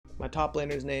My top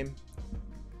laner's name.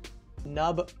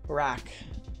 Nubrac.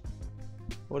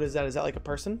 What is that? Is that like a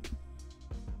person?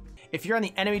 If you're on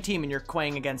the enemy team and you're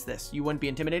quaying against this, you wouldn't be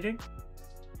intimidated?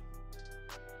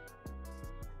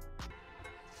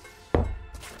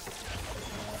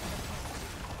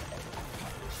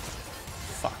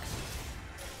 Fuck.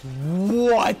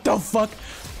 What the fuck?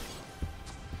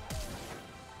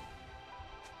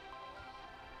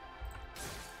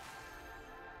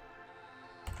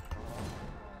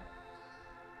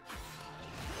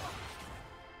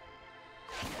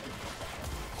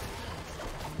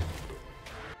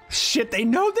 Shit, they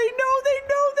know,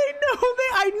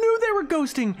 I knew they were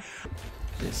ghosting.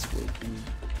 This will be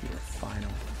your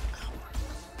final hour.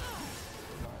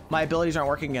 My abilities aren't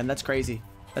working again. That's crazy.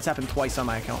 That's happened twice on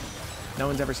my account. No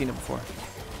one's ever seen it before.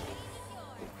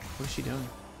 What is she doing?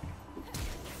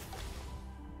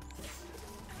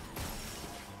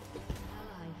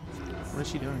 What is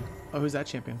she doing? Oh, who's that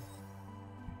champion?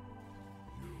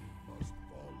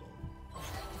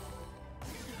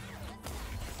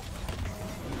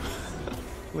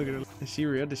 Look at her. Is she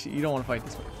real? Does she? You don't want to fight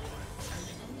this one.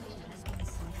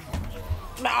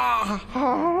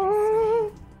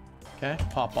 Okay,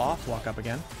 pop off, walk up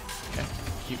again. Okay,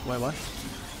 cute. Wait, what?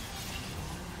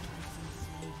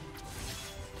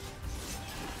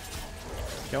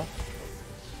 Kill.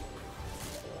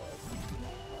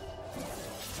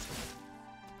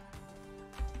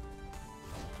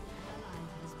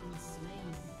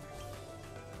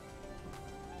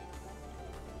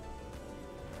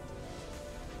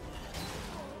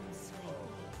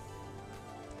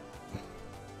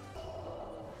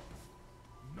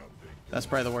 That's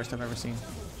probably the worst I've ever seen.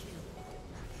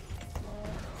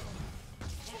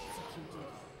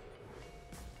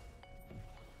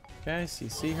 Okay, so you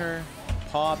see her.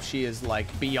 Pop, she is like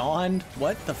beyond.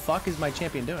 What the fuck is my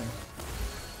champion doing?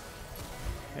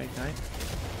 Okay, ignite.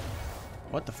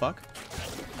 What the fuck?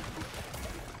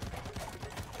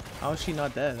 How is she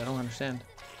not dead? I don't understand.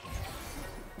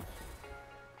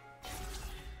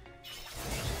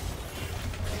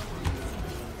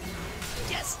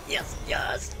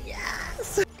 Yes.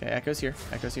 Okay, Echo's here.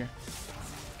 Echo's here.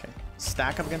 Okay,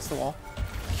 stack up against the wall.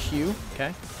 Q.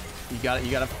 Okay, you got it.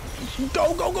 You gotta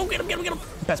go. Get him.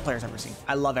 Best players I've ever seen.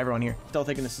 I love everyone here. Still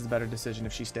thinking this is a better decision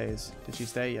if she stays. Did she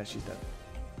stay? Yeah, she's dead.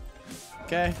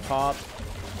 Okay, pop.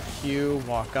 Q.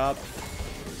 Walk up.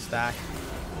 Stack.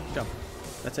 Jump.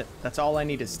 That's it. That's all I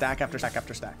need is stack after stack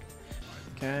after stack.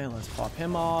 Okay, let's pop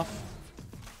him off.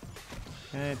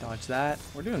 Okay, dodge that.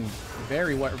 We're doing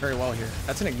very well here.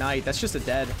 That's an ignite. That's just a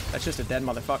dead. That's just a dead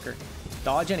motherfucker.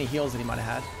 Dodge any heals that he might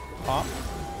have had. Pop.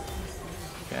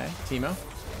 Okay, Teemo.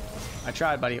 I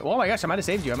tried, buddy. Oh my gosh, I might have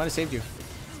saved you. I might have saved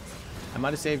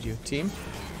you. Team.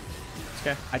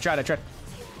 Okay, I tried. I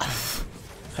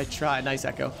tried. Nice,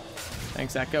 Echo.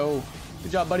 Thanks, Echo.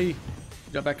 Good job, buddy.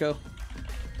 Good job, Echo.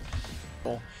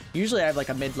 Cool. Usually I have like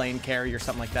a mid lane carry or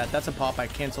something like that. That's a pop. I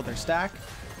cancel their stack.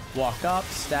 Walk up,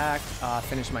 stack,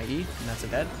 finish my E, and that's a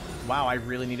dead. Wow, I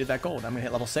really needed that gold. I'm gonna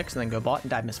hit level 6 and then go bot and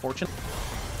die misfortune.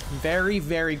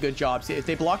 Very good job. See, if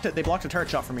they blocked it, they blocked a turret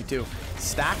shot for me too.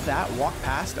 Stack that, walk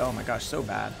past. Oh my gosh, so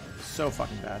bad. So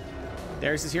fucking bad.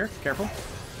 Darius is here, careful.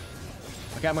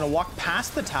 Okay, I'm gonna walk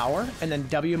past the tower and then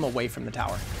W him away from the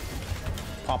tower.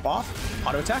 Pop off,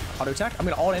 auto attack. I'm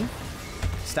gonna ult in.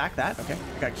 Stack that, okay.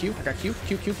 I got Q. Q.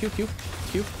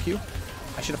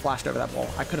 I should have flashed over that wall.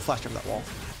 I could have flashed over that wall.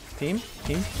 Team,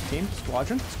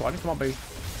 squadron, come on, baby.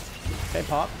 Okay,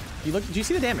 pop. Do you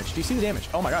see the damage?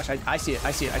 Oh my gosh, I see it. I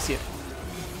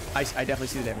definitely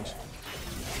see the damage.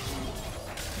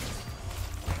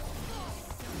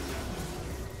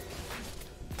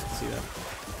 See that.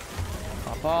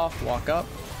 Pop off, walk up.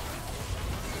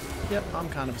 Yep, I'm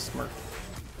kind of a smurf.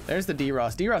 There's the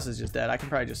D-Ross. D-Ross is just dead. I can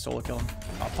probably just solo kill him.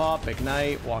 Pop,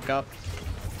 ignite, walk up.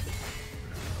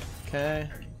 Okay.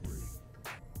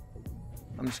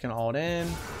 I'm just gonna ult in.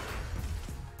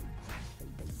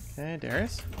 Okay,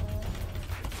 Darius.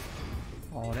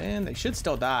 Ult in. They should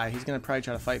still die. He's gonna probably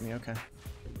try to fight me. Okay.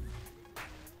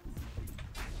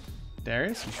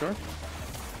 Darius, you sure?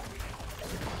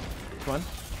 Come on.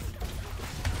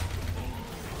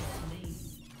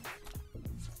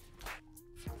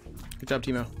 Good job,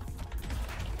 Teemo.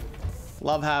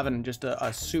 Love having just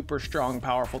a super strong,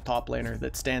 powerful top laner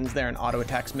that stands there and auto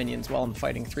attacks minions while I'm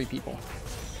fighting 3 people.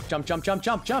 Jump.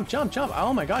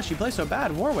 Oh my gosh, you play so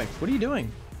bad. Warwick, what are you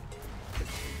doing?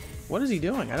 What is he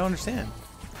doing? I don't understand.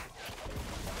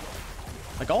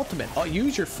 Like ultimate. Oh,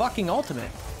 use your fucking ultimate.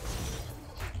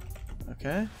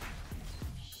 Okay.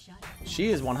 She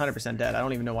is 100% dead. I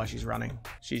don't even know why she's running.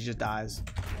 She just dies.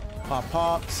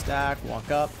 Pop, stack,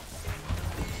 walk up.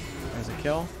 There's a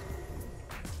kill.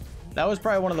 That was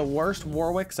probably one of the worst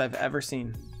Warwicks I've ever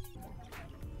seen.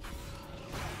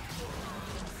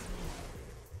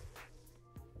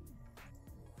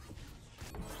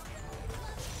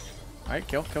 All right,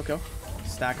 kill, kill, kill.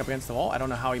 Stack up against the wall. I don't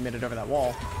know how he made it over that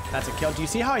wall. That's a kill. Do you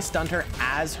see how I stunned her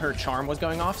as her charm was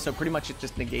going off? So pretty much it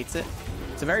just negates it.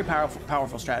 It's a very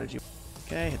powerful strategy.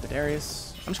 Okay, hit the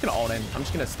Darius. I'm just gonna ult in. I'm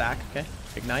just gonna stack, okay?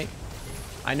 Ignite.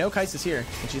 I know Kai'Sa's here,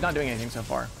 and she's not doing anything so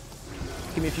far.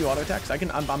 Give me a few auto attacks. I'm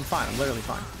fine. I'm literally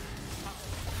fine.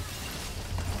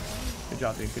 Good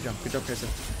job, dude. Good job. Good job, Kaisa.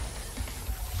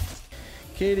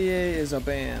 KDA is a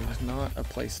band, not a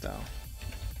playstyle.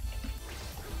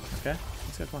 Okay,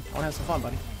 let's get fun. I wanna have some fun,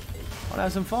 buddy. I wanna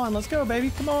have some fun. Let's go,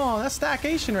 baby. Come on. That's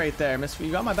stackation right there, Miss.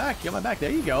 You got my back. You got my back. There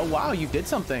you go. Wow, you did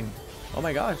something. Oh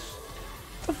my gosh.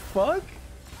 What the fuck?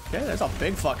 Okay, there's a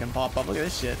big fucking pop up. Look at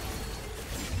this shit.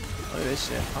 Look at this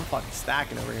shit. I'm fucking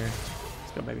stacking over here.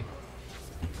 Let's go, baby.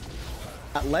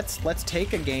 Let's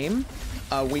take a game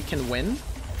we can win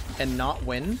and not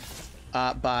win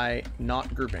by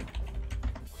not grouping.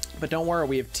 But don't worry,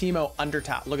 we have Teemo under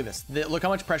tap. Look at this. Look how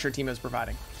much pressure Teemo is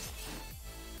providing.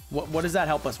 What does that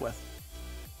help us with?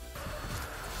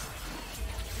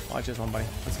 Watch this one, buddy.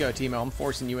 Let's go, Teemo. I'm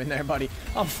forcing you in there, buddy.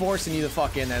 I'm forcing you the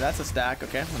fuck in there. That's a stack.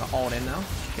 Okay, I'm gonna ult in now.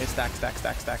 Okay, stack, stack,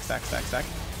 stack, stack, stack, stack, stack.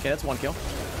 Okay, that's one kill.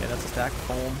 Okay, that's a stack.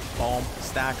 Boom, boom.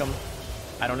 Stack them.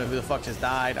 I don't know who the fuck just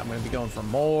died. I'm gonna be going for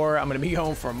more. I'm gonna be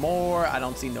going for more. I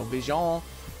don't see no vision.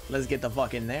 Let's get the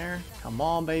fuck in there. Come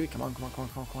on, baby. Come on, come on, come on,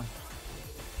 come on, come on.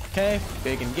 Okay,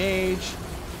 big engage.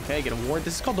 Okay, get a ward.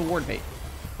 This is called the ward bait.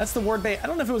 That's the ward bait. I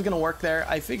don't know if it was gonna work there.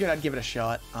 I figured I'd give it a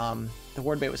shot. The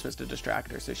ward bait was supposed to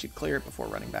distract her, so she'd clear it before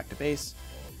running back to base.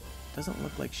 Doesn't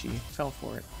look like she fell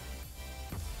for it.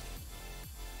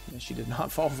 Yeah, she did not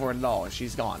fall for it at all.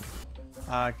 She's gone.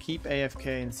 Keep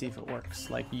AFK and see if it works.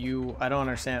 Like you, I don't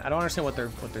understand. I don't understand what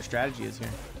their strategy is here.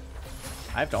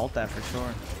 I have to ult that for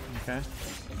sure. Okay.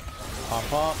 Pop,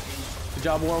 pop. Good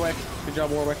job, Warwick. Good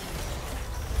job, Warwick.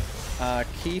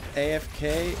 Keep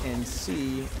AFK and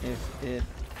see if it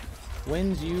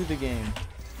wins you the game.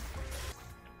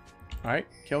 All right,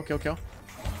 kill, kill, kill.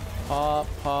 Pop,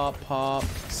 pop, pop.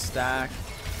 Stack.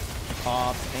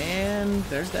 Pop, and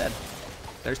there's dead.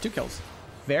 There's 2 kills.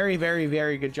 Very, very,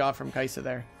 very good job from Kaisa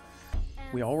there.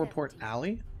 We all report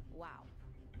Ali? Wow.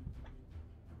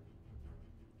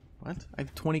 What? I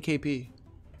have 20 KP.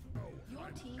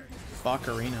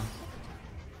 Baccarino.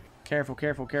 Careful,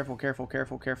 careful, careful, careful,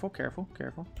 careful, careful, careful,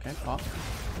 careful. Okay, pop.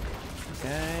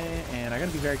 Okay, and I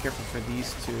gotta be very careful for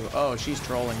these 2. Oh, she's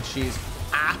trolling. She's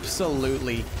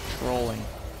absolutely trolling.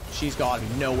 She's got to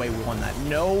be. No way we won that.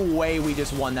 No way we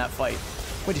just won that fight.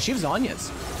 Wait, did she have Zhonya's?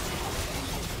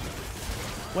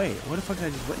 Wait, what the fuck did I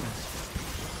just witness?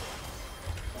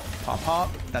 Pop, pop.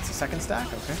 That's the second stack.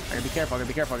 Okay. I gotta be careful. I gotta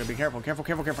be careful. I gotta be careful. Careful,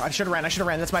 careful, careful. I should have ran. I should have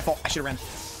ran. That's my fault. I should have ran.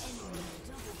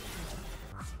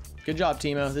 Good job,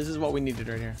 Teemo. This is what we needed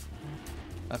right here.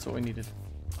 That's what we needed.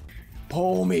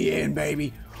 Pull me in,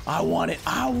 baby. I want it.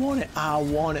 I want it. I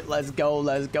want it. Let's go.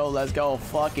 Let's go. Let's go.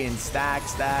 Fucking stack,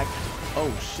 stack.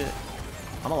 Oh, shit.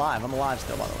 I'm alive. I'm alive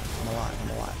still, by the way. I'm alive.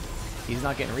 I'm alive. He's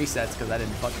not getting resets because I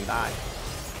didn't fucking die.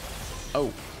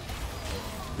 Oh.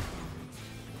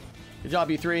 Good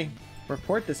job, you 3.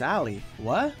 Report this alley.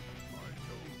 What?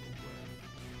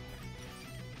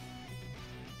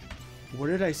 What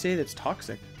did I say that's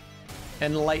toxic?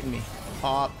 Enlighten me.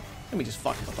 Pop. Let me just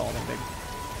fuck with all them big.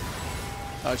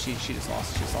 Oh, she just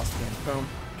lost. She just lost the game. Boom.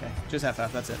 Okay. Just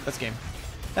FF. That's it. That's game.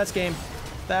 That's game.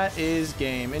 That is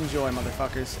game. Enjoy,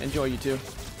 motherfuckers. Enjoy, you 2.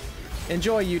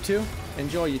 Enjoy, you 2.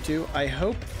 Enjoy, you 2. I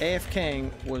hope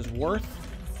AFKing was worth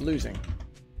losing.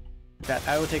 That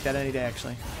I would take that any day,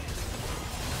 actually.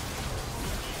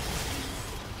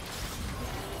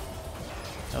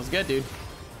 That was good, dude.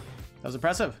 That was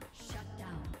impressive.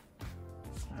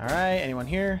 All right, anyone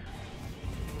here?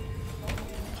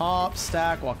 Pop,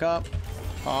 stack, walk up.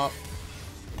 Pop,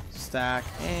 stack,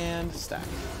 and stack.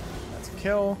 That's a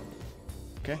kill.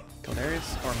 Okay, kill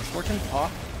Darius or Misfortune. Pop,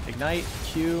 ignite,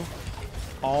 Q,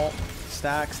 alt,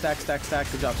 stack, stack, stack,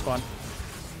 stack. Good job, squad.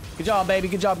 Good job, baby.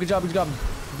 Good job, good job, good job.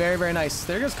 Very, very nice.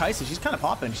 There goes Kaisa. She's kind of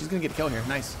popping. She's gonna get a kill here.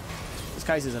 Nice. This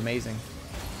Kaisa is amazing.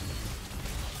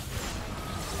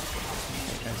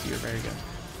 Okay, Kaisa, you're very good.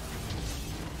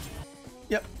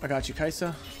 Yep, I got you,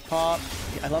 Kaisa. Pop.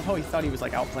 I love how he thought he was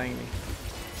like outplaying me.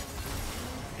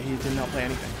 He didn't outplay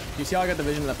anything. Do you see how I got the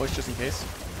vision of that bush just in case?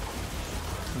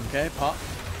 Okay, pop.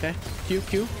 Okay, Q,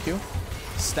 Q, Q.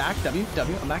 Stack, W,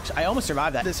 W. I almost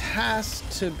survived that. This has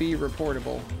to be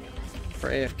reportable for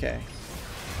AFK.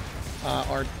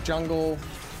 Our jungle,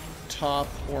 top,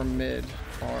 or mid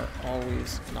are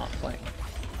always not playing.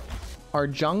 Our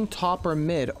Jung top or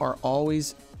mid are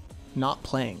always not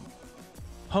playing.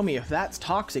 Homie, if that's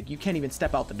toxic, you can't even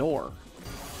step out the door.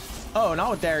 Oh,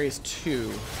 not with Darius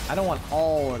too. I don't want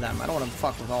all of them. I don't want to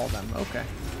fuck with all of them. Okay.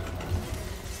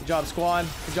 Good job, squad.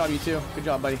 Good job, you two. Good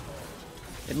job, buddy.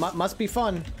 It must be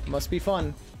fun. Must be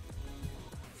fun.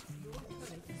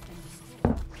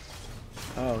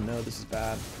 Oh no, this is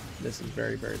bad. This is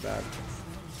very, very bad.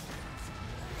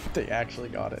 They actually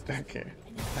got it. Okay.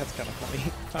 That's kind of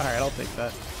funny. Alright, I'll take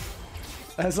that.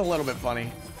 That's a little bit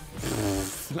funny.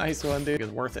 Nice one, dude.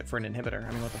 It's worth it for an inhibitor.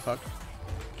 I mean, what the fuck?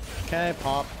 Okay,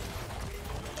 pop.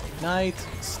 Knight.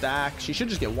 Stack. She should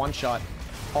just get one shot.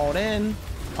 Hold in.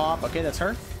 Pop. Okay, that's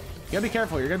her. You gotta be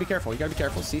careful. You're gonna be careful. You gotta be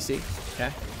careful. CC.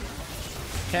 Okay.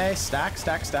 Okay, stack,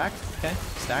 stack, stack. Okay.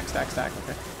 Stack, stack, stack.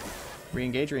 Okay.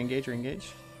 Re-engage, re-engage,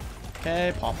 re-engage.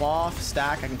 Okay, pop off.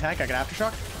 Stack. I can tank. I can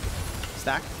aftershock.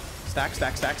 Stack. Stack,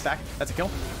 stack, stack, stack. That's a kill.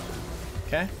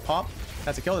 Okay, pop.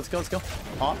 That's a kill. That's a kill. That's a kill.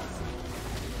 Pop.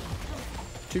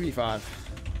 2v5.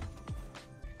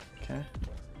 Okay.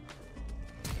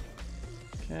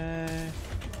 Okay.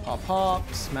 Pop,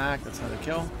 pop. Smack. That's another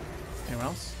kill. Anyone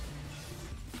else?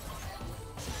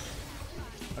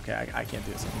 Okay, I can't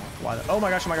do this anymore. Why? Oh my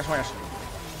gosh, oh my gosh, oh my gosh.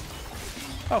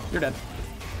 Oh, you're dead.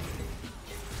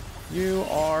 You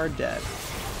are dead.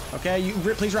 Okay, you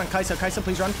please run. Kaisa, Kaisa,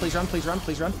 please run, please run, please run,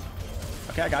 please run.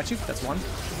 Okay, I got you. That's one.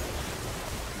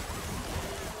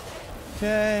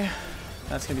 Okay.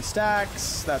 That's gonna be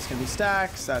stacks. That's gonna be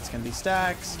stacks. That's gonna be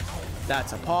stacks.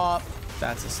 That's a pop.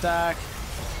 That's a stack.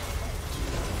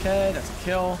 Okay, that's a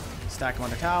kill. Stack him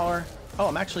under tower. Oh,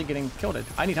 I'm actually getting killed.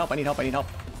 I need help, I need help, I need help.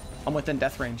 I'm within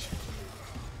death range.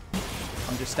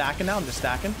 I'm just stacking now. I'm just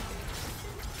stacking.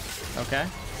 Okay.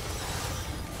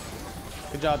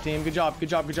 Good job, team. Good job. Good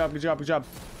job. Good job. Good job. Good job.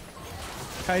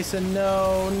 Kaisa,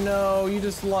 no, no. You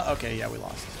just lost. Okay, yeah, we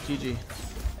lost. GG.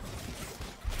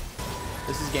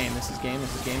 This is game. This is game.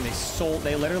 This is game. They sold.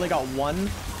 They literally got one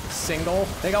single.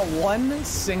 They got one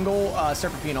single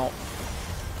Serpentine ult.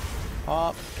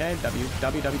 Pop. Okay. W.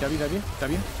 W. W. W. W.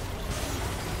 W.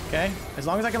 Okay, as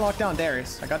long as I can lock down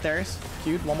Darius. I got Darius.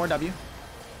 Q'd, one more W.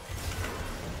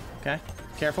 Okay,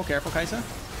 careful, careful, Kaisa.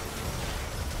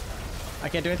 I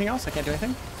can't do anything else. I can't do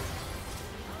anything.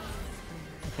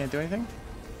 I can't do anything.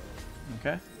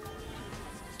 Okay.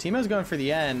 Teemo's going for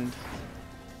the end.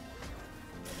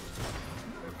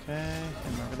 Okay,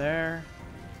 hit him over there.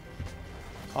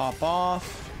 Pop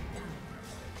off.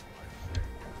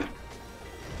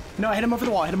 No, I hit him over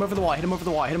the wall. Hit him over the wall. Hit him over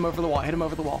the wall. Hit him over the wall. Hit him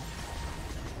over the wall.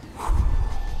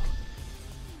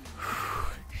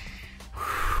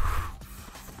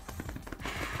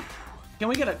 Can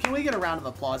we get a round of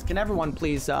applause? Can everyone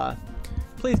please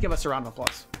please give us a round of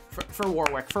applause for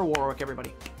Warwick,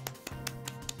 everybody.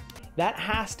 That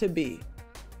has to be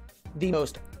the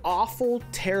most awful,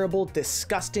 terrible,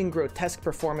 disgusting, grotesque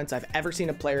performance I've ever seen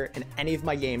a player in any of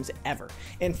my games ever.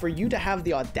 And for you to have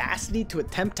the audacity to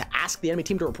attempt to ask the enemy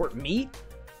team to report me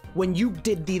when you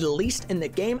did the least in the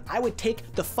game, I would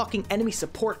take the fucking enemy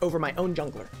support over my own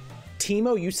jungler.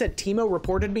 Teemo, you said Teemo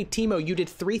reported me. Teemo, you did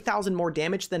 3,000 more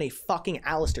damage than a fucking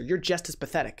Alistar. You're just as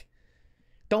pathetic.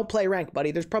 Don't play rank, buddy.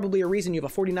 There's probably a reason you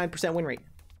have a 49% win rate.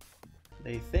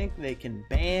 They think they can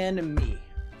ban me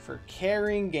for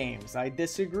carrying games. I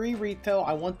disagree, Rito.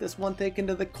 I want this one taken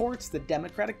to the courts, the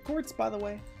democratic courts, by the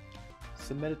way.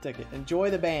 Submit a ticket.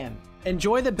 Enjoy the ban.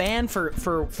 Enjoy the ban for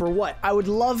what? I would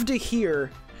love to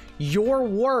hear your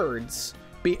words.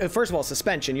 First of all,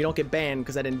 suspension. You don't get banned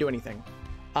because I didn't do anything.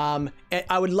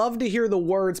 I would love to hear the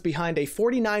words behind a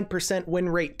 49% win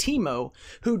rate Teemo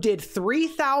who did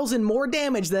 3,000 more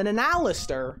damage than an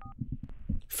Alistar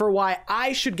for why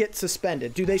I should get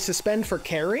suspended. Do they suspend for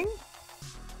carrying?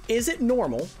 Is it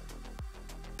normal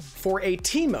for a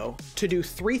Teemo to do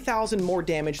 3,000 more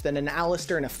damage than an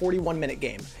Alistar in a 41-minute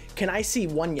game? Can I see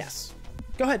one yes?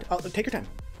 Go ahead. Take your time.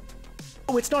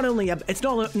 Oh, it's not only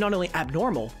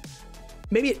abnormal.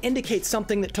 Maybe it indicates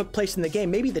something that took place in the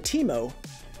game. Maybe the Teemo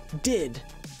did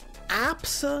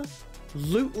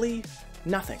absolutely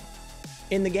nothing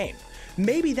in the game.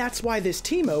 Maybe that's why this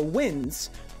Teemo wins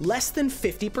less than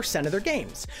 50% of their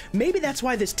games. Maybe that's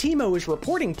why this Teemo is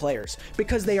reporting players,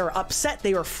 because they are upset,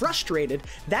 they are frustrated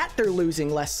that they're losing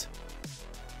less,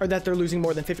 or that they're losing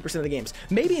more than 50% of the games.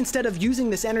 Maybe instead of using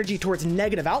this energy towards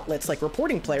negative outlets like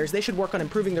reporting players, they should work on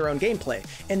improving their own gameplay.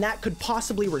 And that could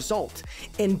possibly result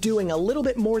in doing a little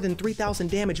bit more than 3,000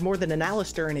 damage more than an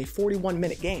Alistar in a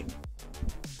 41-minute game.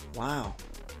 Wow.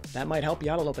 That might help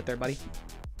you out a little bit there, buddy.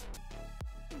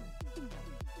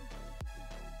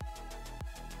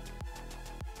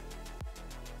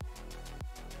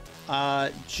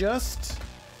 Just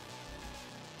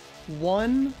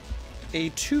one a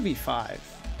 2v5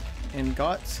 and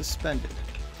got suspended.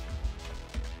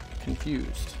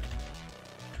 Confused.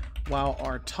 While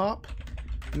our top,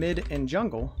 mid, and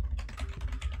jungle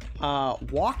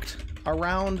walked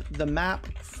around the map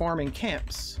forming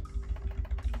camps.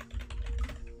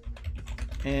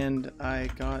 And I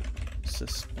got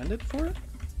suspended for it.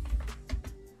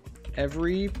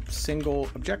 Every single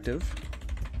objective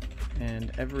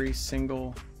and every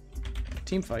single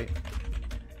team fight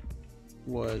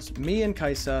was me and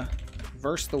Kaisa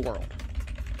versus the world.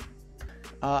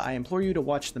 I implore you to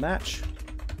watch the match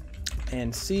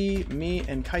and see me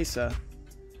and Kaisa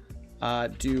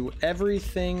do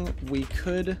everything we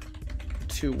could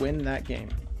to win that game.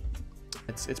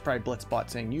 It's probably Blitzbot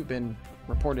saying you've been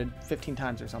reported 15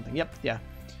 times or something. Yep, yeah.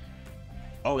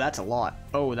 Oh, that's a lot.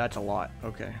 Oh, that's a lot.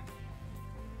 Okay.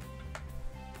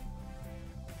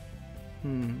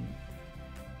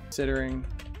 Considering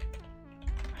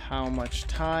how much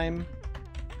time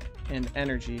and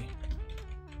energy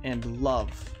and love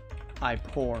I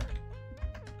pour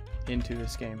into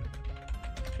this game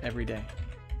every day.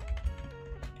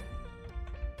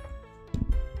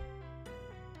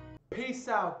 Peace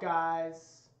out,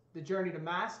 guys. The journey to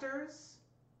Masters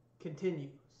continues.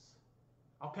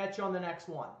 I'll catch you on the next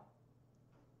one.